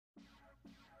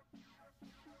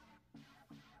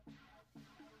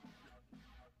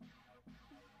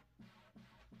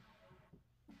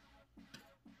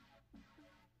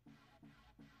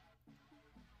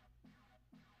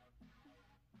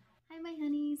Hi my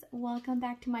honeys, welcome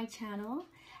back to my channel.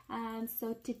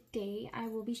 So today I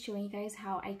will be showing you guys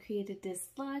how I created this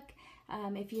look.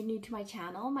 If you're new to my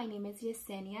channel, my name is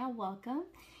Yesenia, welcome.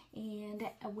 And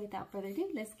without further ado,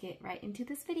 let's get right into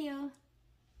this video.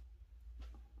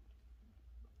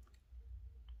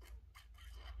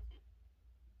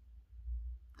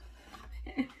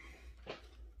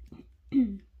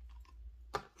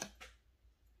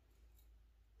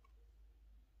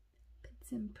 Put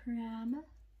some primer.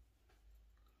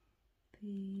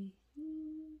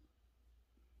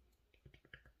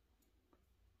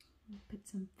 Put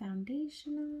some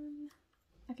foundation on.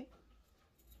 Okay.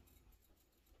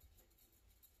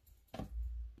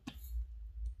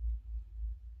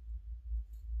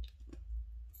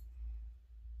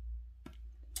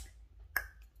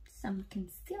 Some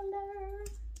concealer.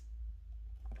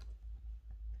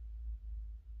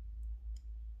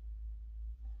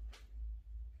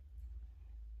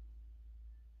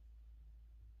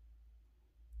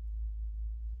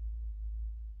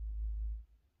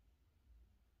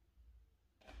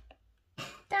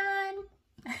 Done.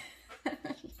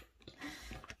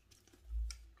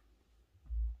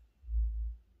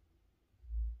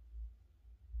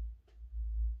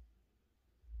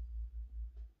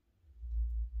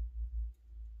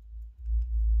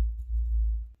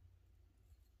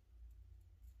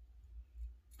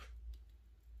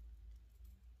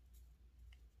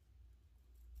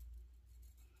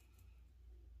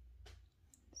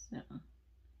 So,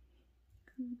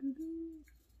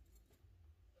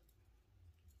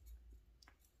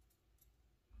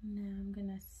 now I'm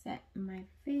gonna set my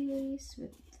face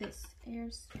with this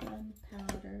Airspun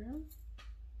powder.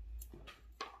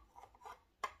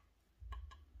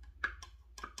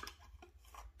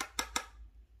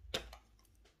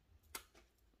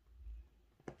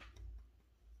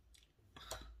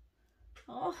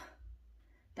 Oh,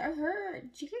 that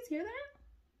hurt. Did you guys hear that?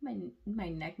 My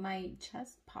neck, my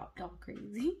chest popped all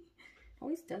crazy.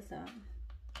 Always does that.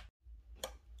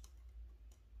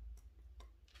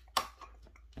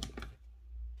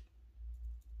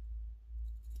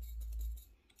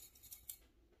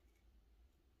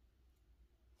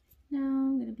 Now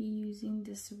I'm gonna be using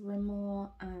this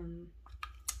Rimmel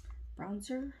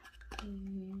bronzer.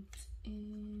 It's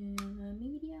in a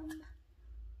medium,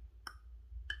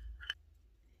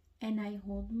 and I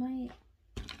hold my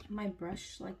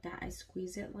brush like that. I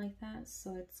squeeze it like that,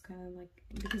 so it's kind of like,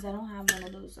 because I don't have one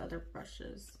of those other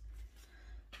brushes,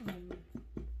 so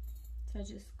I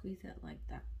just squeeze it like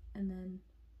that, and then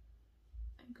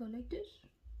I go like this.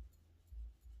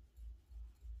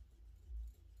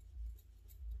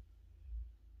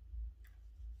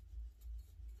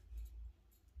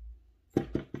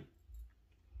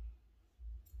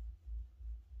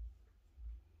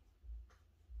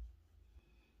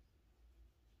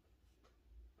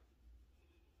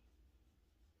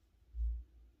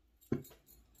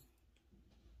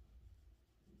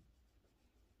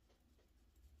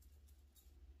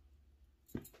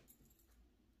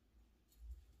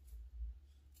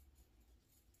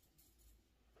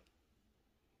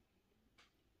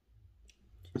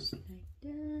 Just like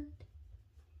that.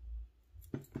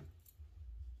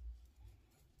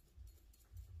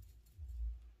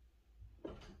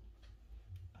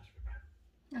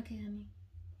 Okay, honey.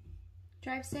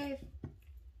 Drive safe.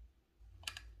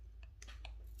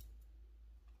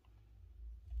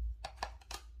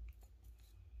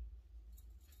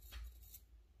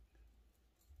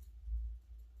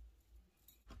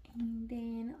 And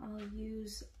then I'll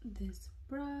use this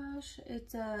brush.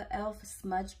 It's a e.l.f.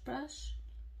 smudge brush.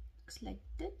 Looks like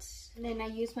this. And then I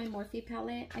use my Morphe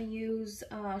palette. I use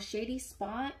Shady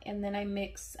Spot, and then I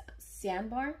mix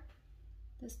Sandbar.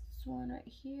 This one right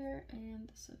here and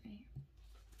this one right here.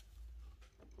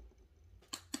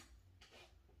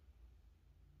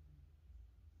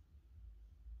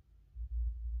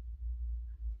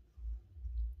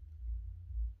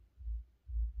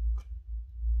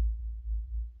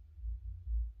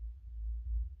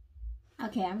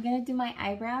 Okay, I'm gonna do my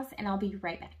eyebrows and I'll be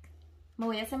right back. Me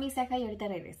voy a hacer mi ceja y ahorita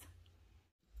regreso.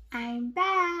 I'm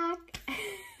back!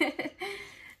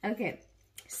 Okay,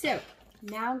 so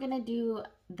now I'm gonna do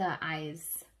the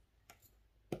eyes.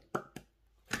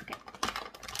 Okay.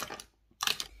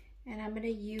 And I'm gonna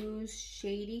use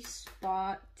Shady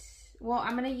Spot. Well,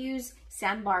 I'm gonna use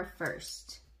Sandbar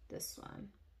first. This one.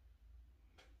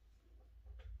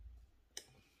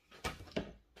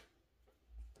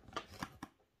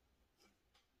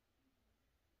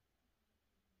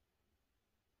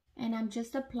 And I'm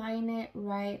just applying it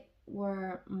right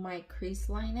where my crease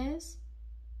line is,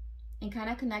 and kind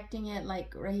of connecting it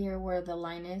like right here where the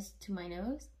line is to my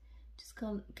nose, Just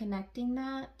connecting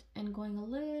that and going a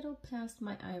little past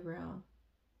my eyebrow.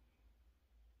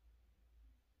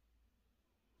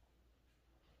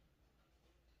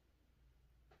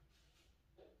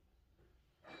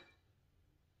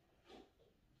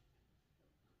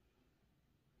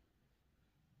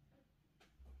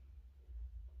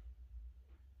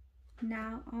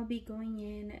 Now I'll be going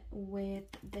in with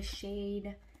the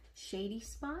shade Shady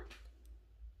Spot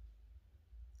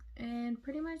and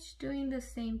pretty much doing the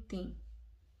same thing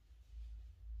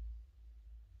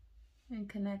and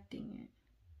connecting it.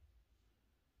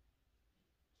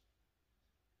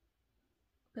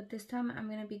 But this time I'm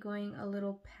going to be going a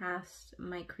little past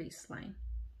my crease line.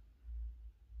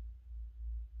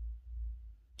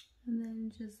 And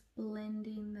then just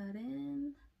blending that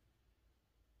in.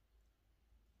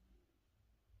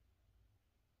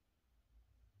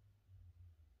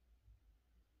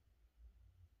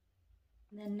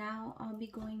 And then now I'll be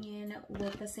going in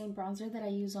with the same bronzer that I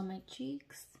use on my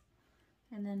cheeks.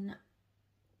 And then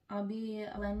I'll be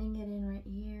blending it in right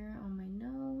here on my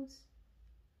nose.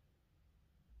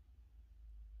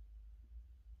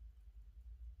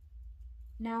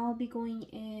 Now I'll be going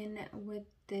in with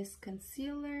this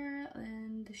concealer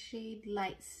in the shade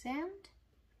Light Sand.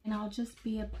 And I'll just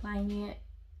be applying it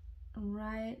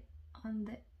right on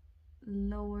the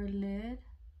lower lid.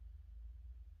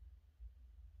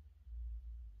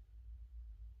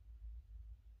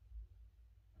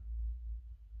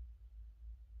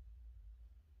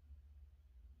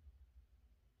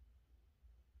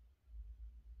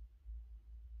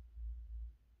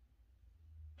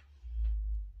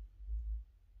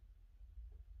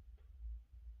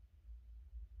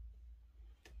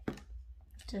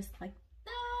 Just like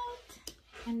that.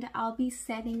 And I'll be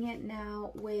setting it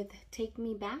now with Take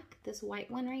Me Back, this white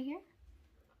one right here.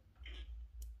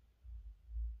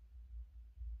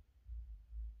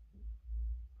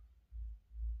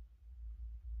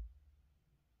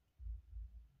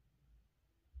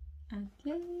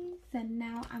 Okay, so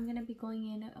now I'm gonna be going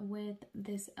in with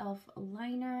this e.l.f.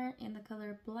 liner in the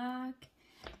color black.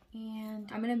 And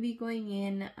I'm going to be going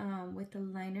in with the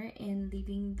liner and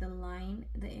leaving the line,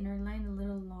 the inner line, a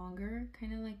little longer,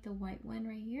 kind of like the white one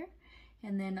right here.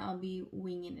 And then I'll be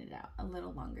winging it out a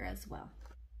little longer as well.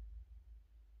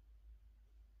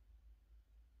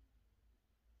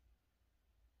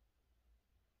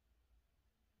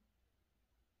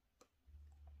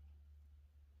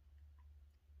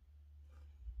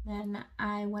 Then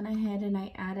I went ahead and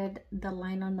I added the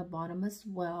line on the bottom as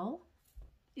well.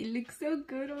 It looks so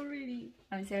good already.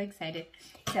 I'm so excited.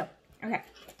 So, okay.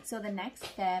 So the next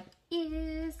step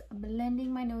is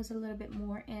blending my nose a little bit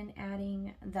more and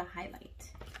adding the highlight.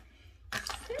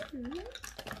 So,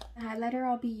 the highlighter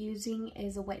I'll be using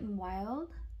is a Wet n Wild.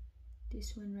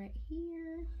 This one right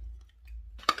here.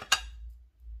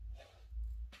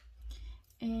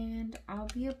 And I'll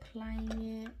be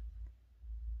applying it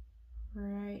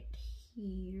right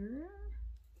here.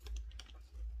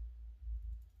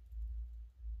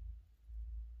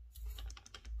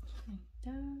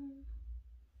 Down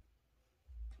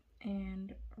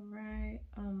and right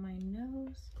on my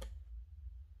nose,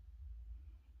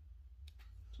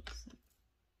 just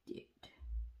like that.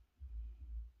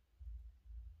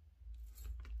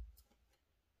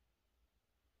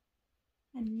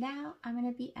 And now I'm going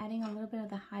to be adding a little bit of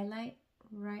the highlight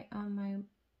right on my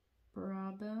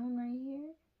brow bone right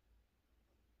here,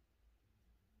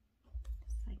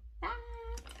 just like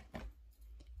that.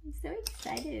 I'm so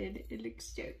excited. It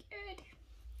looks so good.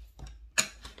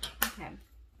 Okay.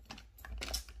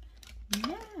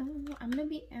 Now I'm going to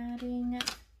be adding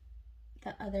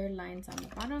the other lines on the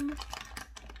bottom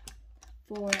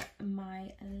for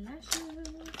my lashes.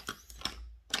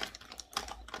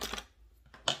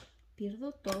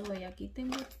 Pierdo todo y aquí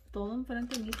tengo todo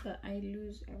enfrente de mí, but I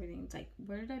lose everything. It's like,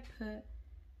 where did I put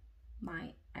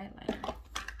my eyeliner?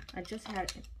 I just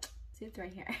had it. See, it's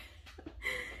right here.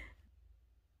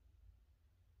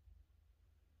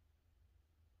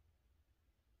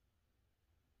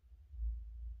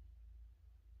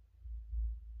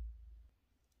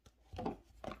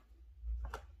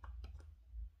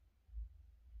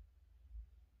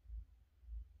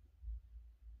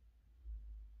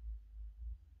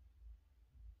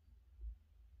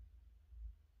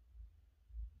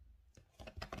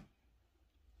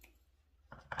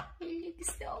 It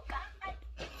looks so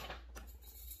good.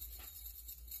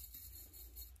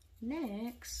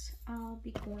 Next, I'll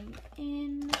be going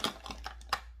in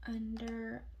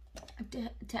under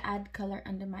to add color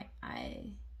under my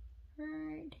eye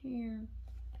right here.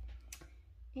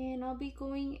 And I'll be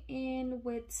going in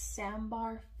with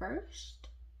Sandbar first.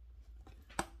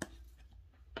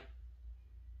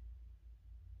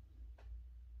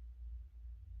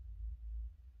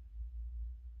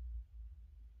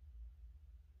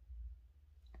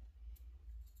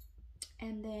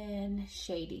 and then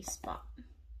shady spot.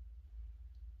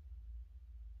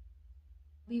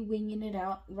 Be winging it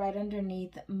out right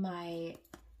underneath my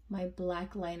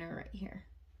black liner right here.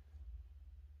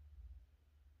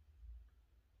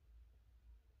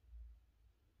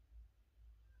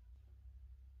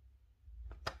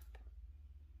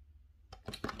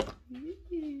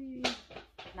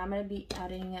 And I'm gonna be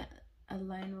adding a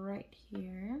line right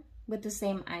here with the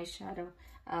same eyeshadow,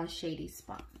 shady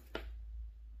spot.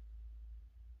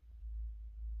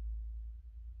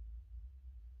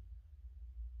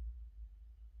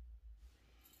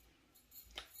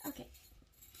 Okay.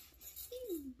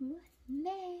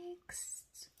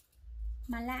 Next,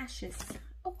 my lashes.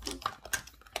 Oh,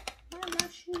 my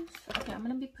lashes. Okay, I'm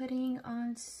gonna be putting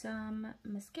on some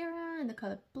mascara in the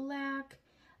color black,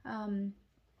 from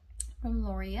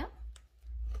L'Oreal.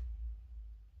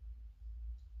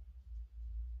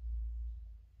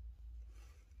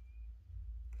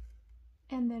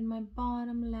 And then my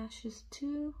bottom lashes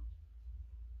too.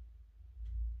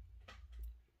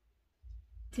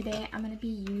 Today I'm going to be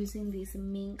using these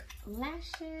Mink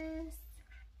lashes.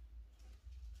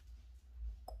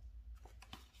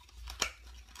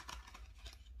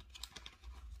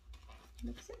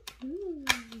 Looks so cool.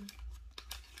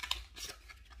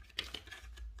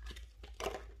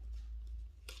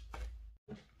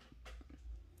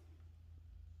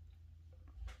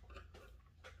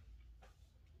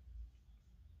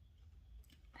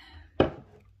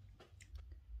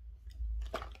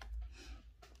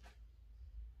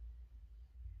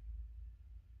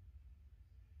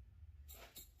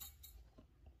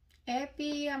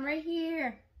 Epi, I'm right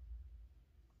here.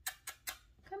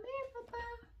 Come here, Papa.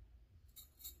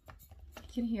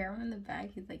 You can hear him in the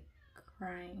back. He's like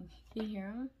crying. Can you hear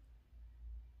him?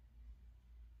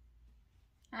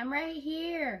 I'm right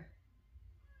here.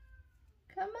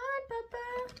 Come on,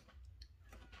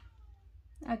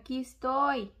 Papa. Aquí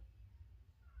estoy.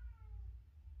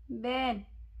 Ven.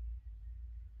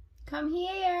 Come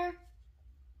here.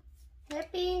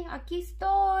 Epi, aquí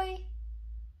estoy.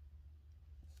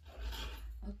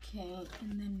 Okay,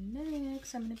 and then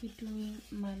next I'm going to be doing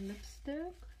my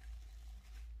lipstick.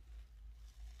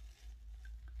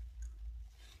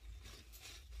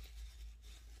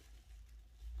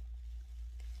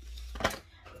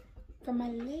 For my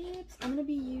lips, I'm going to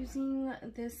be using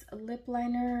this lip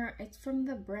liner. It's from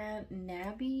the brand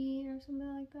Nabi or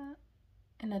something like that.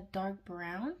 In a dark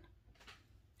brown.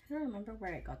 I don't remember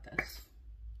where I got this.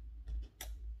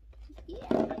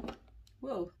 Yeah.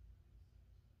 Whoa.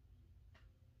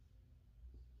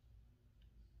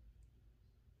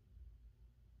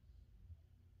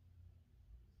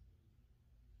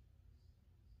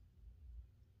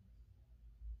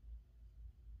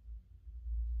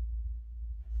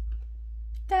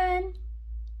 Done.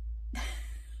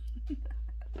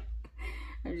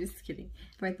 I'm just kidding.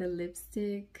 For the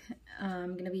lipstick,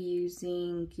 I'm gonna be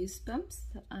using Goosebumps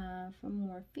from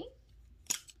Morphe.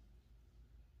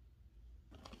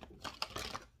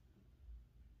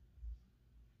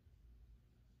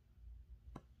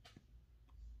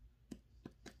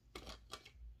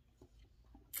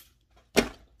 Yeah.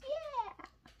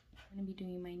 I'm gonna be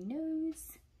doing my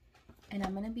nose, and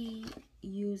I'm gonna be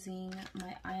using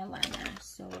my eyeliner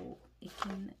so it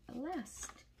can last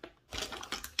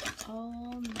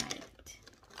all night.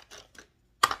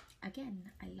 Again,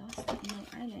 I lost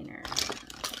my eyeliner.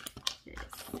 Here it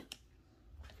is.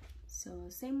 So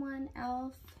same one,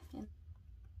 e.l.f. And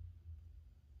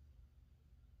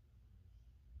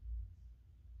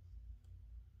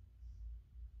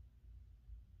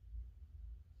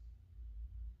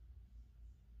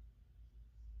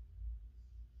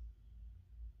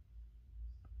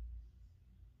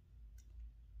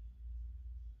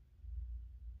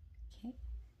okay,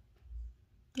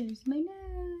 there's my nose.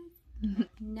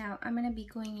 Now I'm gonna be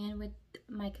going in with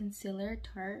my concealer,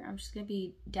 Tarte. I'm just gonna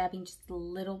be dabbing just a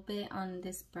little bit on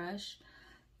this brush.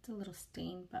 It's a little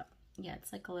stain, but yeah,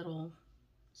 it's like a little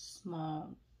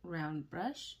small round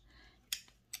brush.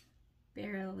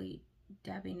 Barely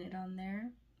dabbing it on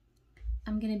there.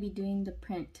 I'm gonna be doing the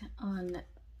print on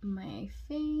my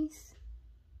face.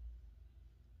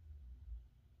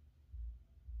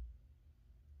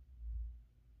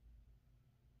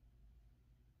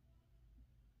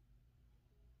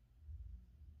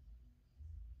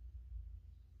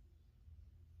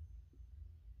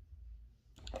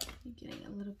 Getting a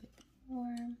little bit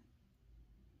more.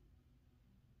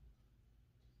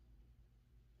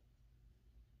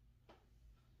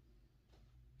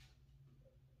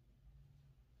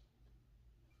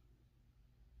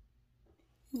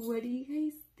 What do you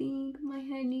guys think, my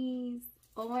honeys?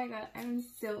 Oh my god, I'm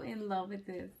so in love with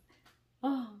this.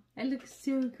 Oh, it looks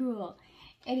so cool.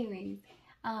 Anyways,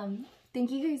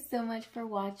 thank you guys so much for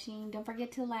watching. Don't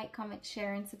forget to like, comment,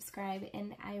 share, and subscribe.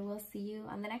 And I will see you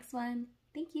on the next one.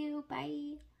 Thank you.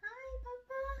 Bye. Hi,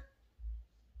 Papa.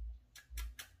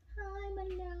 Hi, my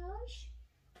LASH.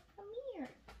 Come here.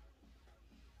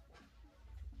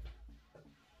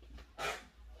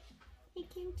 He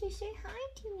came to say hi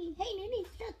to me. Hey, Lily,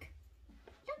 look.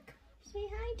 Look. Say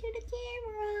hi to the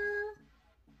camera.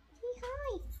 Say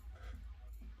hi.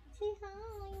 Say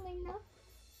hi, my love.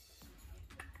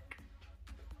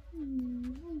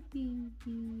 My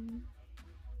baby.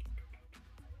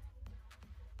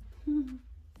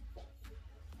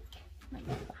 My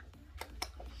papa.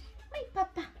 My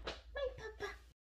papa.